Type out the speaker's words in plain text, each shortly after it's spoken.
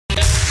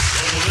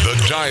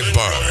The dive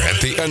bar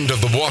at the end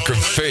of the Walk of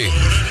Fame.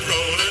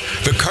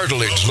 The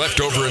cartilage left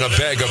over in a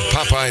bag of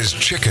Popeye's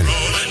chicken.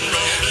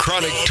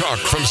 Chronic talk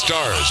from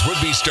stars,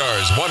 would-be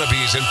stars,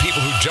 wannabes, and people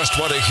who just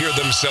want to hear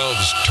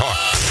themselves talk.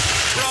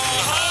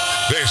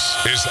 This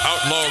is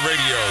Outlaw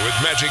Radio with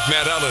Magic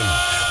Matt Allen.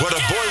 What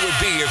a boy would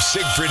be if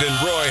Siegfried and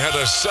Roy had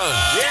a son.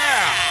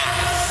 Yeah!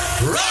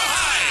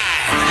 Right!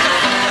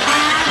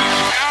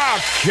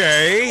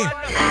 Okay.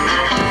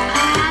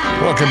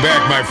 Welcome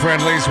back, my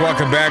friendlies.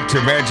 Welcome back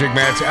to Magic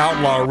Matt's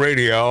Outlaw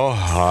Radio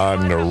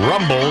on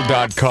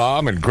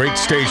Rumble.com and great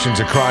stations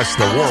across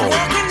the world.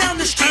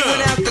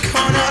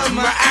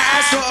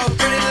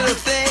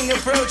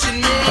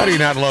 How do you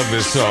not love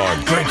this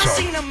song? Great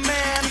song.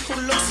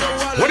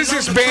 What is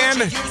this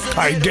band?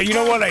 You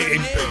know what?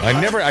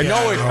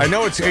 I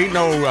know it's Ain't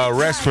No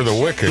Rest for the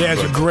Wicked. Yeah,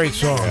 it's a great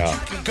song. Yeah.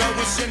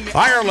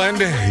 Ireland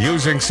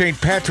using St.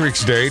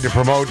 Patrick's Day to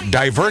promote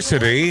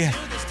diversity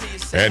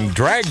and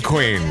drag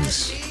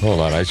queens.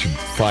 Hold on, I should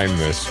find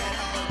this.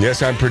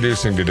 Yes, I'm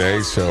producing today,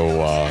 so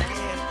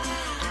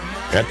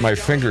at my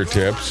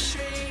fingertips.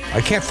 I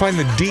can't find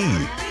the D.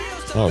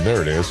 Oh,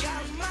 there it is.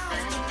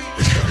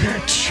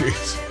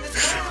 Jeez.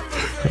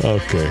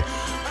 Okay.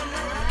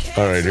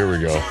 All right, here we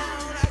go.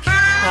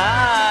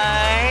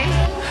 Hi,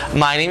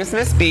 my name is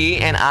Miss B,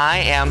 and I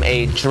am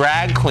a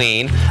drag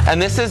queen, and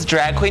this is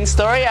Drag Queen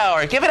Story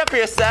Hour. Give it up for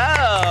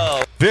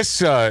yourself. This,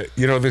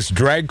 this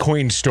Drag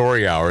Queen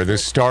Story Hour,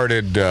 this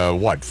started, 4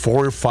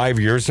 or 5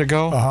 years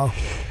ago? Uh-huh.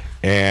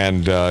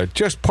 And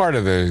just part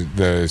of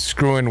the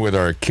screwing with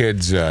our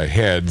kids'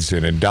 heads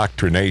and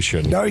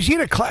indoctrination. Now, is he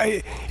in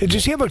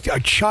does he have a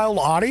child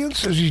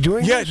audience as he's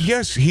doing this?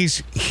 Yes,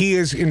 he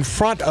is in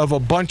front of a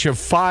bunch of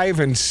 5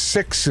 and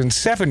 6 and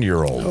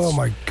 7-year-olds. Oh,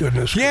 my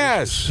goodness.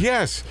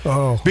 Yes.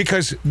 Oh.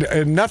 Because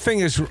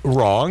nothing is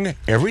wrong.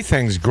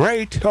 Everything's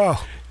great.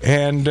 Oh.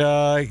 And,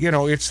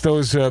 it's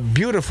those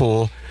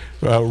beautiful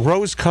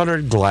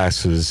rose-colored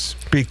glasses.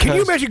 Because can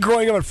you imagine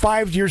growing up at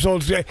 5 years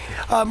old and say,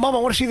 Mom, I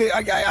want to see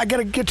I got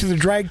to get to the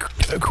Drag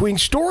Queen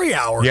Story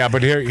Hour. Yeah,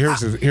 but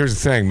here's the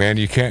thing, man.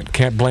 You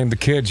can't blame the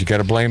kids. You got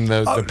to blame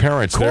the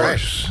parents. Of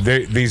course.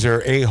 These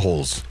are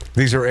a-holes.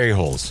 These are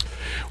a-holes.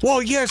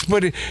 Well, yes,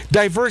 but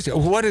diversity.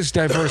 What is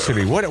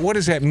diversity? What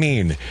does that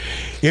mean?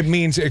 It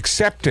means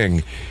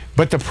accepting.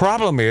 But the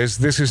problem is,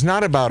 this is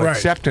not about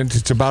acceptance.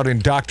 It's about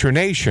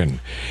indoctrination.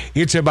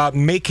 It's about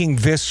making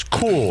this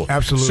cool.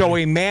 Absolutely. So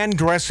a man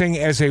dressing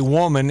as a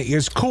woman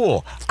is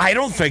cool. I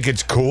don't think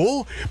it's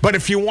cool, but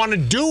if you want to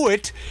do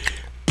it,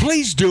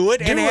 please do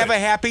it and have a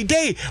happy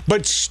day.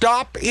 But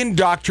stop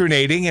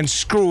indoctrinating and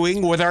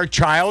screwing with our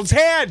child's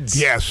heads.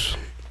 Yes.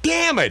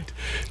 Damn it!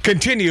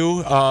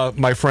 Continue,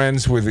 my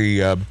friends, with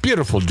the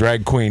beautiful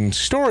Drag Queen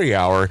Story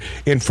Hour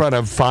in front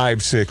of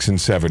 5, 6, and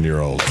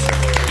 7-year-olds.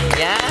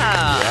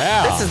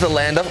 Yeah. This is the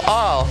land of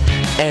all,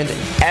 and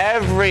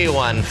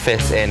everyone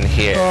fits in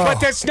here. But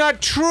that's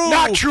not true.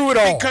 Not true at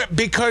all.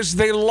 Because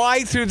they lie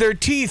through their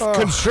teeth.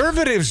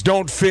 Conservatives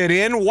don't fit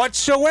in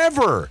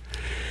whatsoever.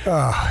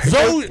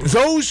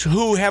 Those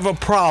who have a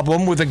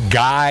problem with a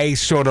guy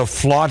sort of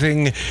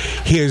flaunting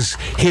his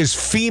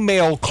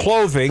female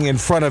clothing in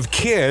front of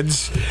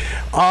kids,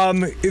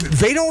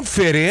 they don't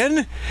fit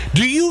in.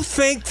 Do you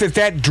think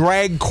that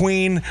drag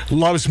queen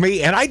loves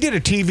me? And I did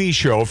a TV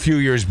show a few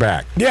years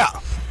back. Yeah.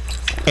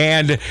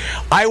 And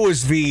I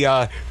was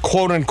the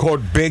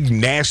quote-unquote big,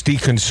 nasty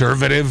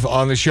conservative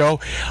on the show.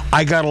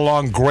 I got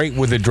along great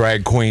with the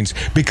drag queens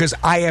because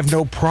I have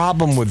no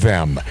problem with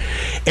them.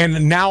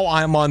 And now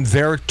I'm on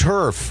their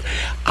turf.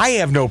 I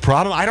have no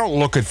problem. I don't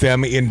look at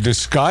them in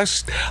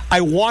disgust.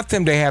 I want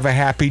them to have a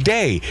happy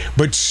day.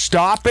 But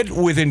stop it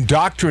with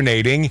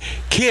indoctrinating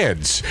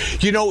kids.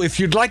 You know, if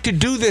you'd like to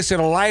do this in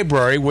a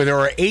library where there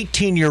are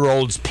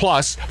 18-year-olds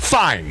plus,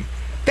 fine.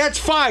 That's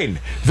fine.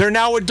 They're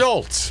now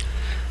adults.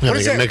 Yeah,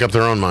 they can make up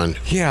their own mind.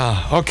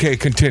 Yeah, okay,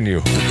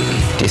 continue. Do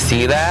you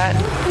see that?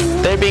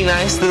 They're being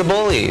nice to the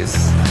bullies.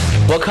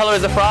 What color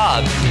is the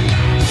frog?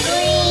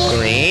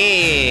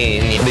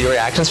 Green. The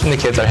reactions from the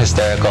kids are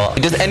hysterical.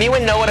 Does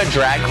anyone know what a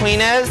drag queen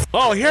is?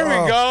 Oh, here we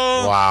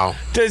go. Wow.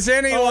 Does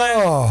anyone?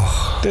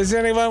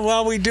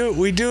 Well, we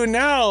do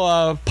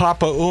now,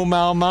 Papa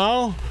Mau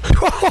Mau.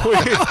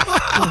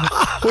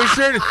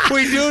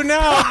 we do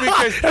now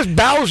because that's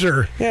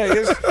Bowser. Yeah,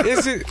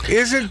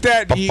 isn't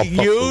that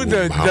you,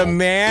 the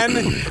man,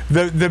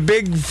 the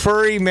big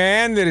furry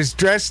man that is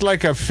dressed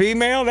like a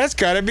female? That's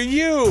got to be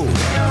you.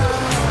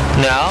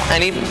 No,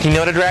 you know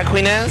what a drag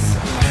queen is?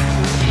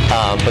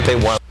 But they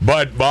want.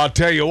 But I'll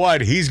tell you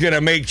what, he's going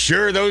to make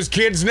sure those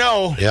kids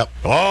know. Yep.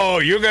 Oh,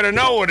 you're going to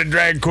know what a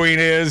drag queen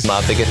is.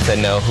 They get to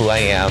know who I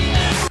am.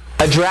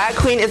 A drag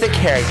queen is a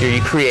character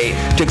you create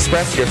to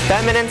express your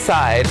feminine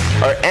side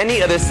or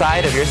any other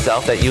side of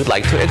yourself that you'd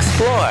like to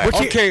explore.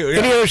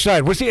 Any other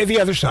side? What's the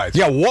other side?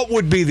 Yeah, what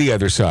would be the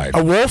other side?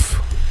 A wolf?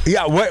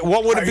 Yeah,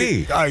 what would it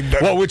be?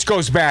 Well, which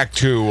goes back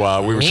to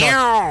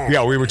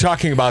we were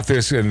talking about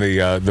this in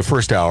the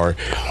first hour,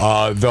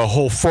 the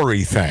whole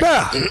furry thing.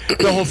 Yeah.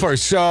 The whole furry.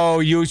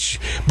 So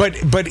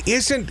but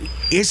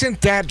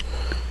isn't that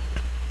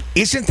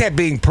isn't that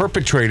being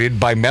perpetrated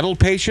by mental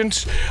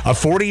patients? A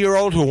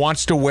 40-year-old who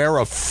wants to wear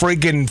a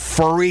friggin'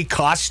 furry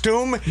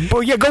costume?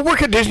 Well, yeah, go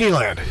work at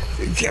Disneyland.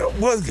 Yeah,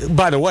 well,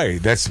 by the way,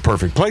 that's the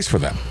perfect place for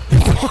them.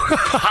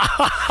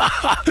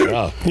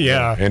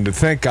 Yeah. And to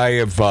think I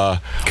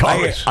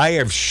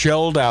have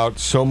shelled out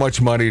so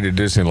much money to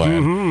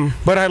Disneyland,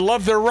 but I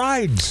love their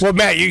rides. Well,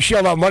 Matt, you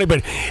shelled out money,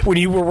 but when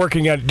you were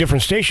working at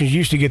different stations, you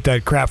used to get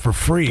that crap for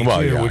free,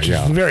 too, which is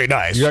very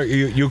nice.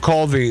 You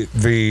call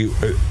the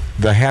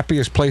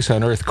happiest place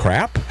on earth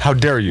crap? How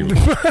dare you?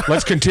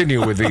 Let's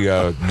continue with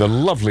the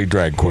lovely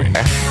drag queen.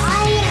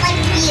 I would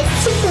like to be a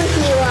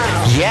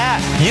superhero. Yeah,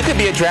 you could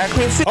be a drag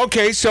queen.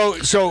 Okay, so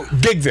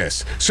dig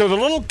this. So the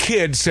little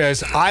kid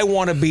says, I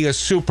want to be a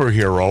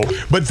superhero,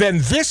 but then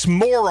this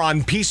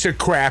moron piece of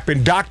crap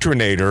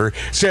indoctrinator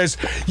says,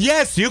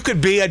 yes, you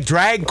could be a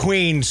drag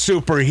queen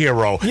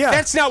superhero. Yeah.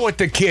 That's not what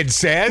the kid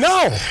says.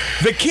 No.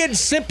 The kid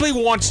simply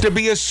wants to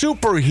be a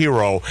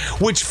superhero,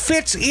 which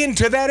fits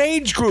into that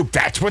age group.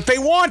 That's what they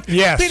want.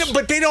 Yes.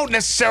 But they don't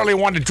necessarily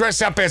want to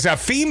dress up as a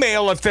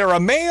female if they're a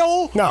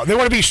male. No, they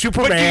want to be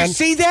Superman. But do you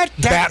see that?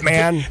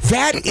 Batman.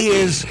 That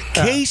is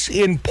case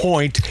in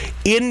point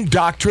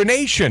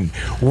indoctrination.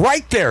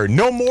 Right there.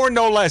 No more,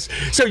 no less.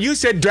 So you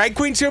said drag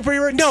queen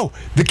superhero? No,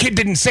 the kid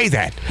didn't say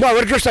that. No, I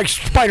would have dressed like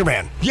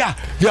Spider-Man. Yeah.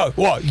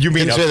 Well, you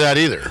mean Didn't say that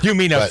either. You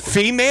mean a but-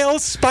 female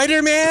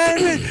Spider-Man?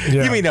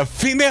 Yeah. You mean a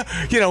female,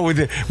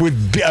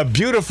 with a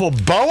beautiful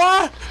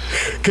boa?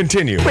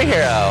 Continue.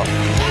 Superhero.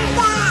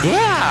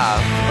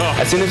 Yeah.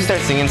 As soon as you start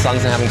singing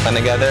songs and having fun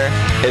together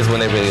is when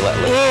they really let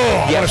loose.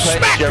 Oh, I You wanna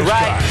smack put your this right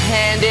guy.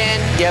 hand in,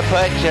 you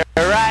put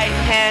your right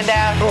hand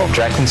out.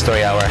 Drag Queen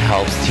Story Hour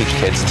helps teach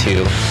kids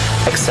to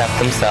accept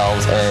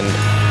themselves and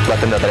let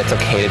them know that it's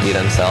okay to be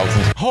themselves.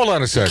 Hold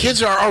on a second.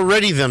 Kids are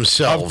already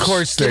themselves. Of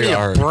course Give they me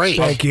are. A break.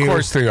 Thank you. Of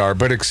course they are,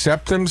 but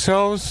accept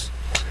themselves?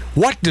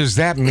 What does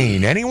that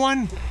mean?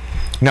 Anyone?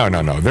 No.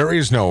 There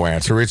is no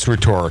answer. It's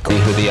rhetorical.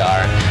 Be who they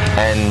are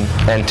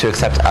and to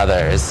accept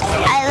others.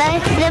 I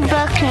like the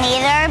book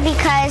Neither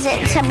because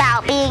it's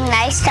about being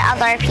nice to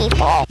other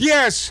people.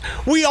 Yes,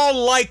 we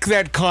all like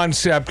that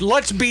concept.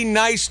 Let's be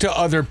nice to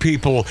other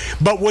people.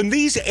 But when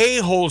these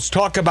a-holes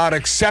talk about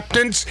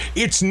acceptance,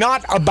 it's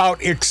not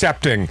about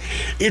accepting.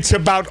 It's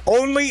about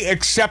only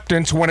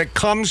acceptance when it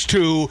comes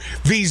to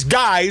these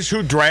guys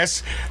who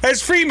dress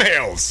as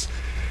females.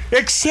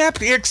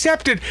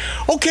 Accepted.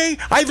 Okay,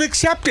 I've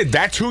accepted.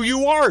 That's who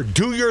you are.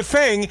 Do your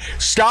thing.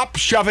 Stop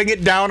shoving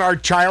it down our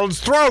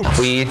child's throat.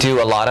 We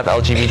do a lot of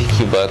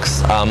LGBTQ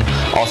books,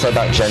 also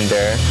about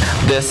gender.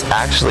 This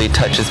actually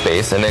touches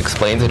base and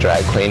explains a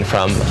drag queen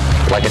from,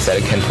 like I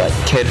said,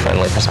 a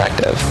kid-friendly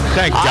perspective.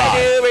 Thank God. I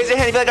do. Raise your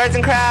hand if you like arts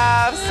and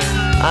crafts.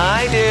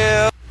 I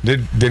do.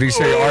 Did he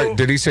say art?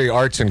 Did he say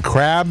arts and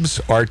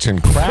crabs? Arts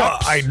and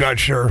crabs? I'm not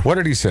sure. What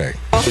did he say?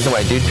 The reason why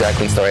I do Drag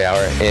Queen Story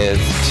Hour is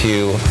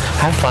to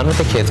have fun with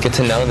the kids, get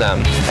to know them,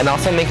 and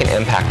also make an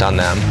impact on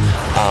them.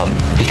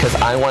 Because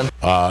I want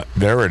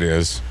There it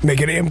is.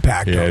 Make an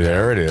impact. Yeah,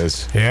 there it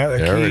is. Yeah, the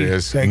there key. it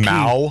is. That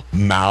key.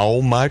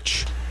 Mao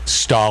much?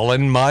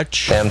 Stalin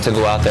much? them to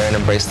go out there and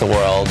embrace the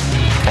world,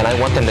 and I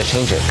want them to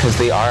change it because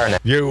they are.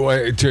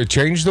 You to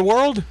change the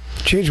world?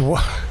 Change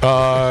what?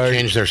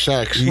 Change their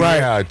sex.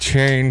 Yeah,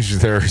 change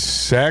their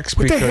sex.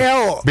 What the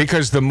hell?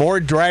 Because the more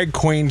drag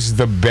queens,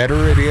 the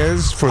better it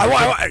is for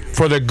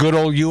the good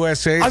old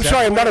USA. I'm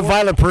sorry, I'm not a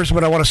violent person,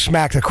 but I want to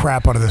smack the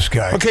crap out of this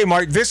guy. Okay,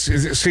 Mark.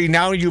 See,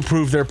 now you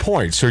prove their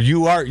point. So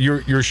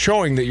you're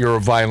showing that you're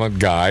a violent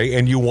guy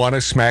and you want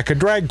to smack a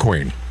drag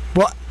queen.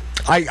 Well,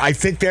 I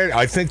think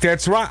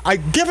that's right. I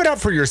give it up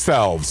for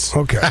yourselves.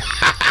 okay.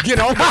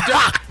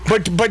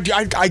 But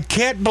I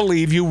can't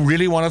believe you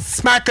really want to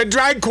smack a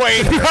drag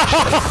queen.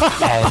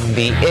 And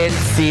the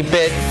itsy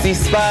bitsy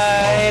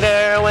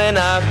spider went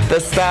up the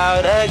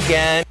spout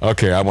again.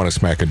 Okay, I want to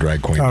smack a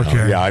drag queen. Okay.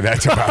 Now. Yeah,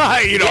 that's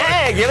about it.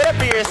 Yeah, give it up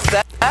for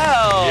yourself.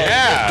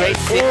 Yeah. There's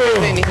great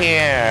secrets in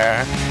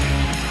here.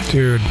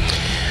 Dude.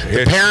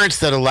 The parents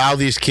that allow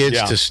these kids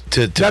Yeah.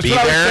 to That's be what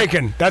I was there.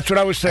 thinking. That's what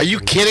I was Are thinking. you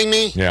kidding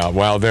me? Yeah,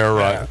 well, they're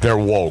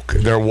woke.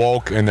 They're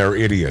woke and they're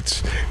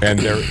idiots. And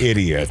they're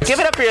idiots. Give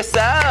it up for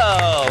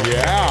yourself.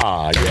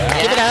 Yeah. Give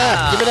it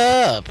up. Give it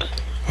up.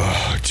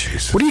 Oh,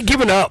 Jesus. What are you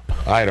giving up?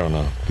 I don't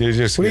know.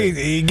 What are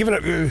you giving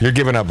up? You're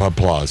giving up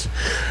applause.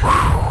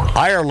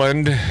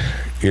 Ireland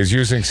is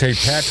using St.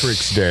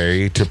 Patrick's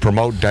Day to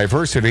promote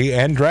diversity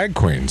and drag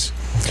queens.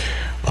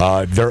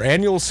 Their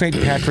annual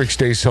St. Patrick's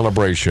Day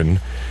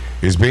celebration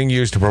is being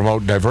used to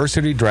promote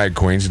diversity drag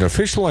queens. An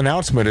official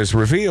announcement is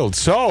revealed.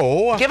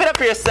 So, Give it up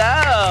for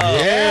yourself.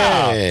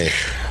 yeah. Hey.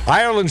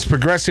 Ireland's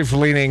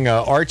progressive-leaning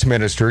arts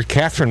minister,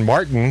 Catherine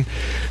Martin,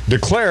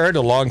 declared,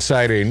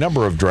 alongside a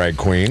number of drag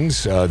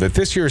queens, that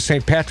this year's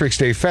St. Patrick's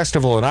Day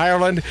festival in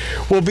Ireland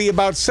will be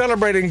about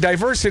celebrating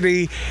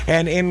diversity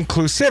and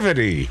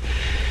inclusivity.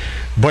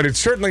 But it's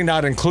certainly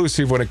not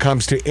inclusive when it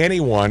comes to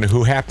anyone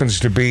who happens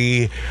to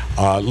be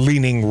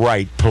leaning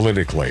right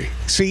politically.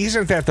 See,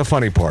 isn't that the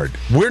funny part?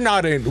 We're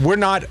not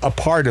a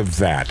part of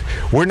that.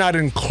 We're not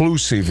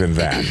inclusive in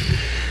that.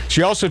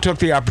 She also took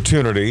the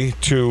opportunity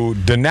to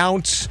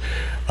denounce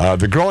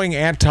the growing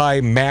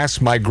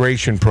anti-mass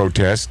migration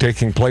protests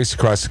taking place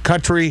across the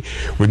country,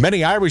 with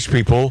many Irish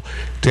people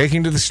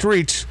taking to the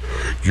streets.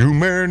 You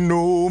may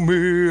know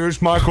me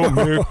as Michael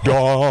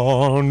McDonald.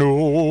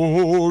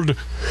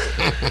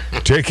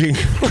 Taking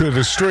to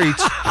the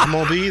streets. I'm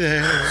gonna be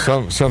there.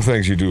 Some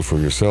things you do for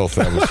yourself.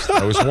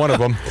 That was one of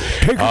them.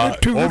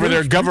 Over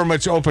their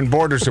government's open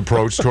borders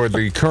approach toward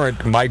the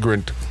current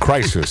migrant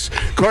crisis.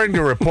 According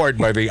to a report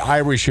by the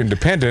Irish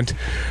Independent,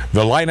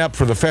 the lineup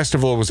for the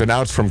festival was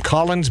announced from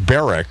Collins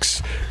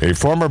Barracks, a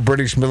former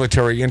British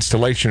military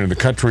installation in the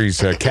country's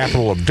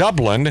capital of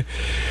Dublin,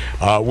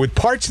 with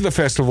parts of the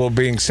festival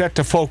being set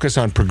to focus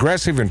on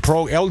progressive and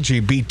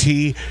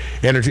pro-LGBT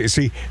energy.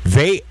 See,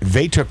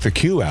 they took the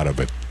cue out of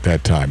it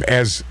that time,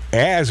 as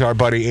our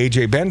buddy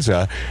AJ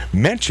Benza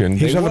mentioned.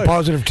 He's on the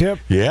positive tip.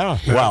 Yeah,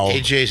 well,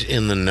 AJ's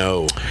in the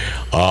know.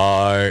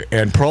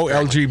 And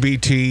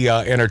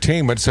pro-LGBT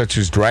entertainment such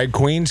as drag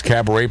queens,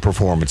 cabaret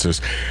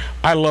performances.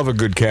 I love a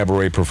good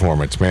cabaret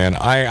performance, man.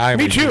 I'm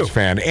a huge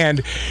fan.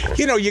 And,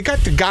 you got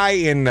the guy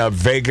in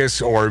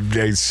Vegas, or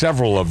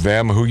several of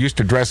them, who used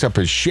to dress up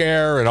as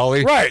Cher and all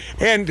these. Right.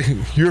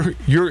 And you're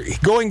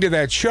going to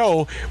that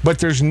show, but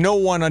there's no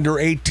one under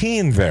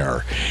 18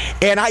 there.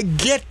 And I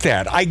get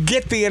that. I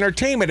get the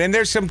entertainment. And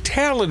there's some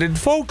talented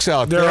folks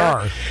out there. There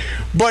are.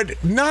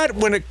 But not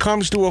when it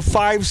comes to a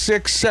 5,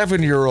 6,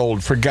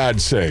 7-year-old, for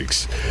God's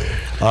sakes.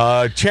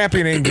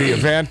 Championing the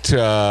event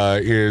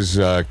is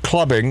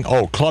clubbing.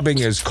 Oh, clubbing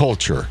is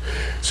culture.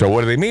 So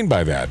what do they mean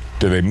by that?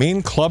 Do they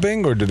mean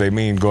clubbing, or do they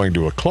mean going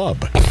to a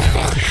club?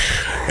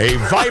 A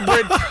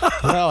vibrant...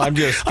 Well, I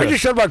just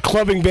thought about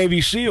clubbing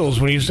baby seals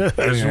when you said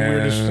that. That's the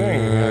weirdest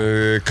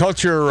thing.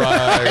 Culture...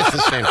 It's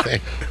the same thing.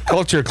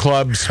 Culture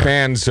Club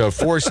spans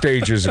 4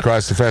 stages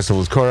across the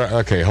festival.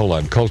 Okay, hold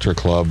on. Culture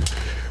Club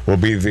will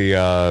be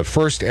the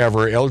first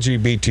ever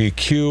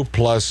LGBTQ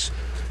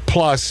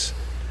plus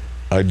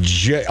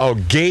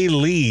Gay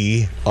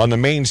Lee on the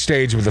main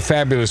stage with the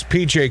fabulous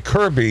PJ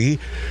Kirby,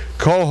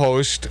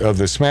 co-host of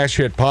the smash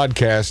hit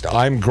podcast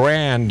I'm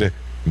Grand,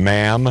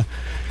 Ma'am.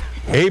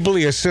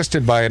 Ably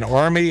assisted by an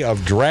army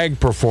of drag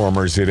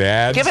performers, it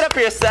adds. Give it up for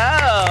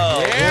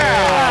yourself.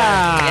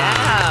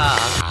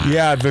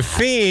 Yeah, the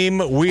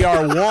theme, We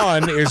Are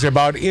One, is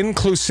about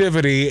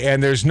inclusivity,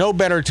 and there's no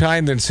better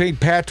time than St.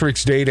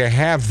 Patrick's Day to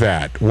have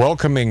that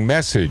welcoming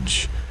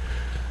message.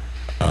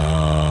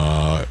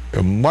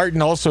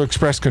 Martin also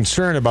expressed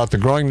concern about the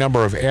growing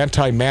number of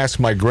anti-mass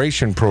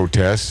migration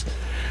protests.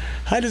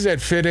 How does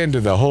that fit into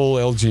the whole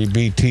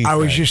LGBT thing? I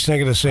was just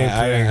thinking the same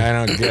thing. I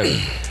don't get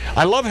it.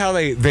 I love how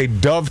they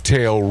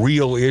dovetail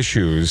real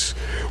issues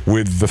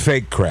with the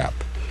fake crap.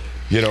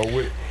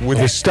 With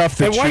the stuff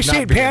that. And why should not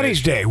St. be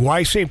Patty's Day?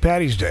 Why St.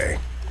 Patty's Day?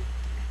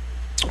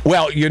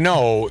 Well,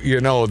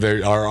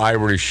 our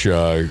Irish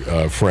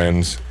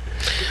friends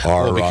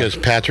are because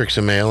Patrick's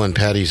a male and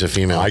Patty's a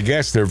female. I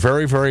guess they're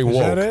very, very woke. Is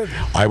that it?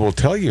 I will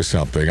tell you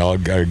something. I'll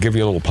give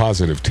you a little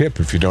positive tip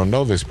if you don't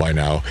know this by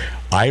now.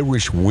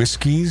 Irish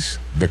whiskeys,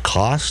 the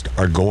cost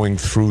are going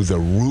through the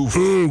roof.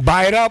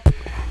 Buy it up.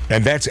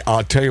 And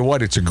I'll tell you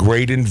what, it's a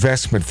great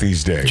investment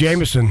these days.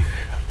 Jameson.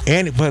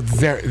 That's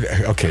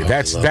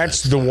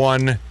the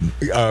one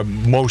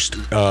most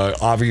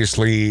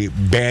obviously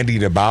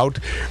bandied about,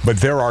 but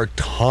there are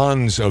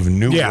tons of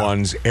new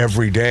ones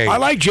every day. I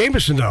like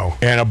Jameson though.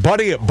 And a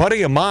buddy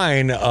of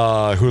mine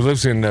who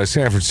lives in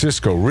San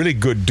Francisco, really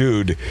good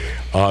dude.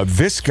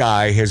 This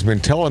guy has been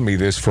telling me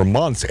this for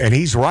months, and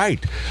he's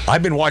right.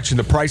 I've been watching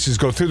the prices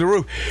go through the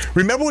roof.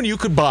 Remember when you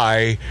could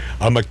buy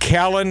a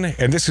Macallan,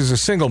 and this is a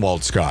single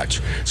malt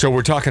Scotch, so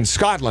we're talking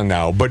Scotland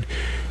now, but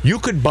you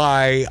could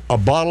buy a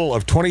bottle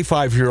of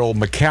 25-year-old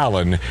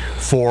Macallan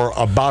for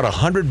about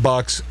 $100,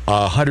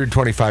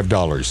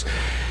 $125.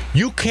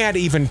 You can't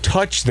even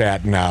touch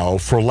that now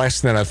for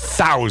less than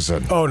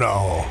 $1,000. Oh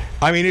no!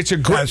 I mean, it's a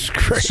great. That's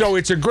great. So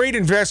it's a great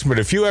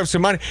investment if you have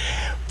some money.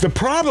 The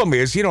problem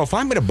is, if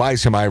I'm going to buy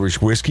some Irish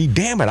whiskey,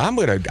 damn it, I'm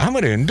going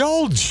to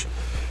indulge.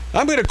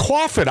 I'm going to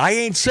quaff it. I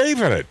ain't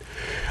saving it.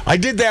 I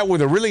did that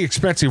with a really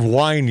expensive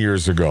wine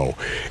years ago,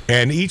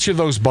 and each of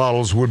those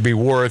bottles would be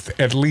worth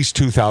at least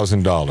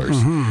 $2,000.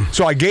 Mm-hmm.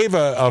 So I gave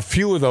a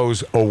few of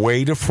those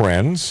away to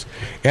friends,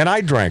 and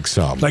I drank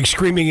some. Like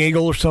Screaming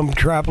Eagle or some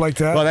crap like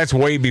that? Well, that's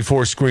way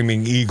before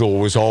Screaming Eagle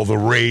was all the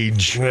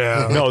rage.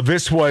 Yeah. No,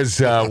 this was,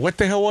 what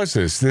the hell was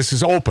this? This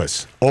is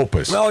Opus.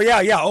 Opus. Oh,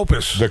 yeah,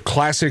 Opus. The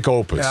classic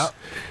Opus. Yeah.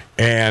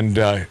 And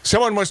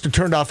someone must have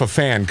turned off a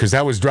fan because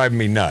that was driving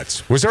me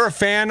nuts. Was there a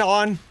fan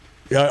on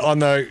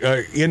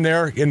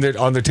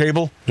the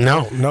table?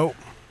 No.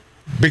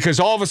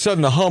 Because all of a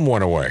sudden the hum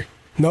went away.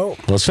 No.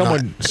 Well,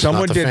 someone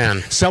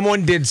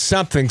did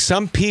something.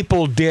 Some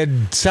people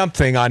did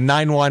something on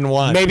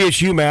 911. Maybe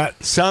it's you,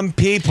 Matt. Some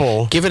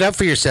people. Give it up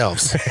for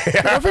yourselves. Give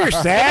it up for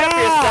yourself.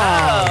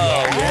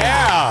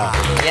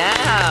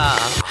 Yeah.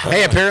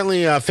 Hey,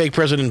 apparently, fake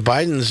President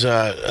Biden's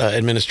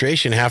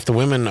administration, half the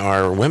women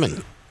are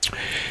women.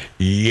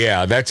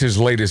 Yeah, that's his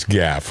latest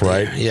gaffe,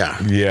 right?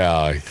 Yeah.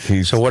 Yeah.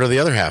 So what are the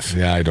other half?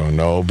 Yeah, I don't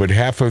know, but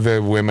half of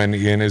the women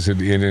in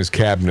his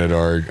cabinet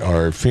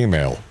are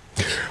female.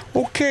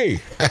 Okay.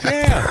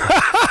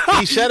 Yeah.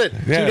 He said it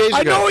 2 Yeah. days ago.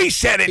 I know he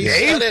said it, He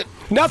Dave. said it.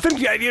 Nothing.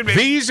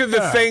 These are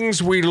the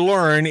things we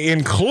learn,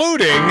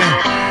 including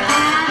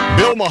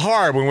Bill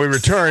Maher when we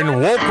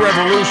return. Woke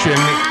revolution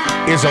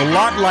is a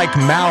lot like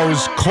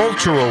Mao's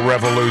cultural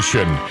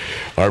revolution.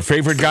 Our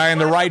favorite guy on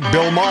the right,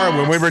 Bill Maher,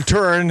 when we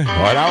return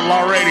on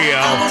Outlaw Radio.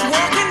 I was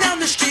walking down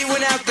the street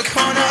when out the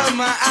corner of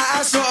my eye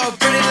I saw a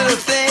pretty little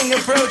thing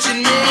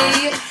approaching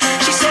me.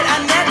 She said,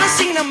 I never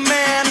seen a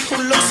man who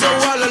looks so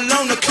all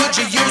alone. Could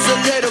you use a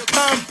little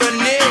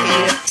company?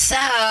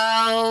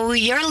 So,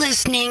 you're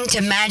listening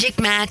to Magic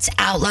Matt's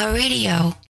Outlaw Radio.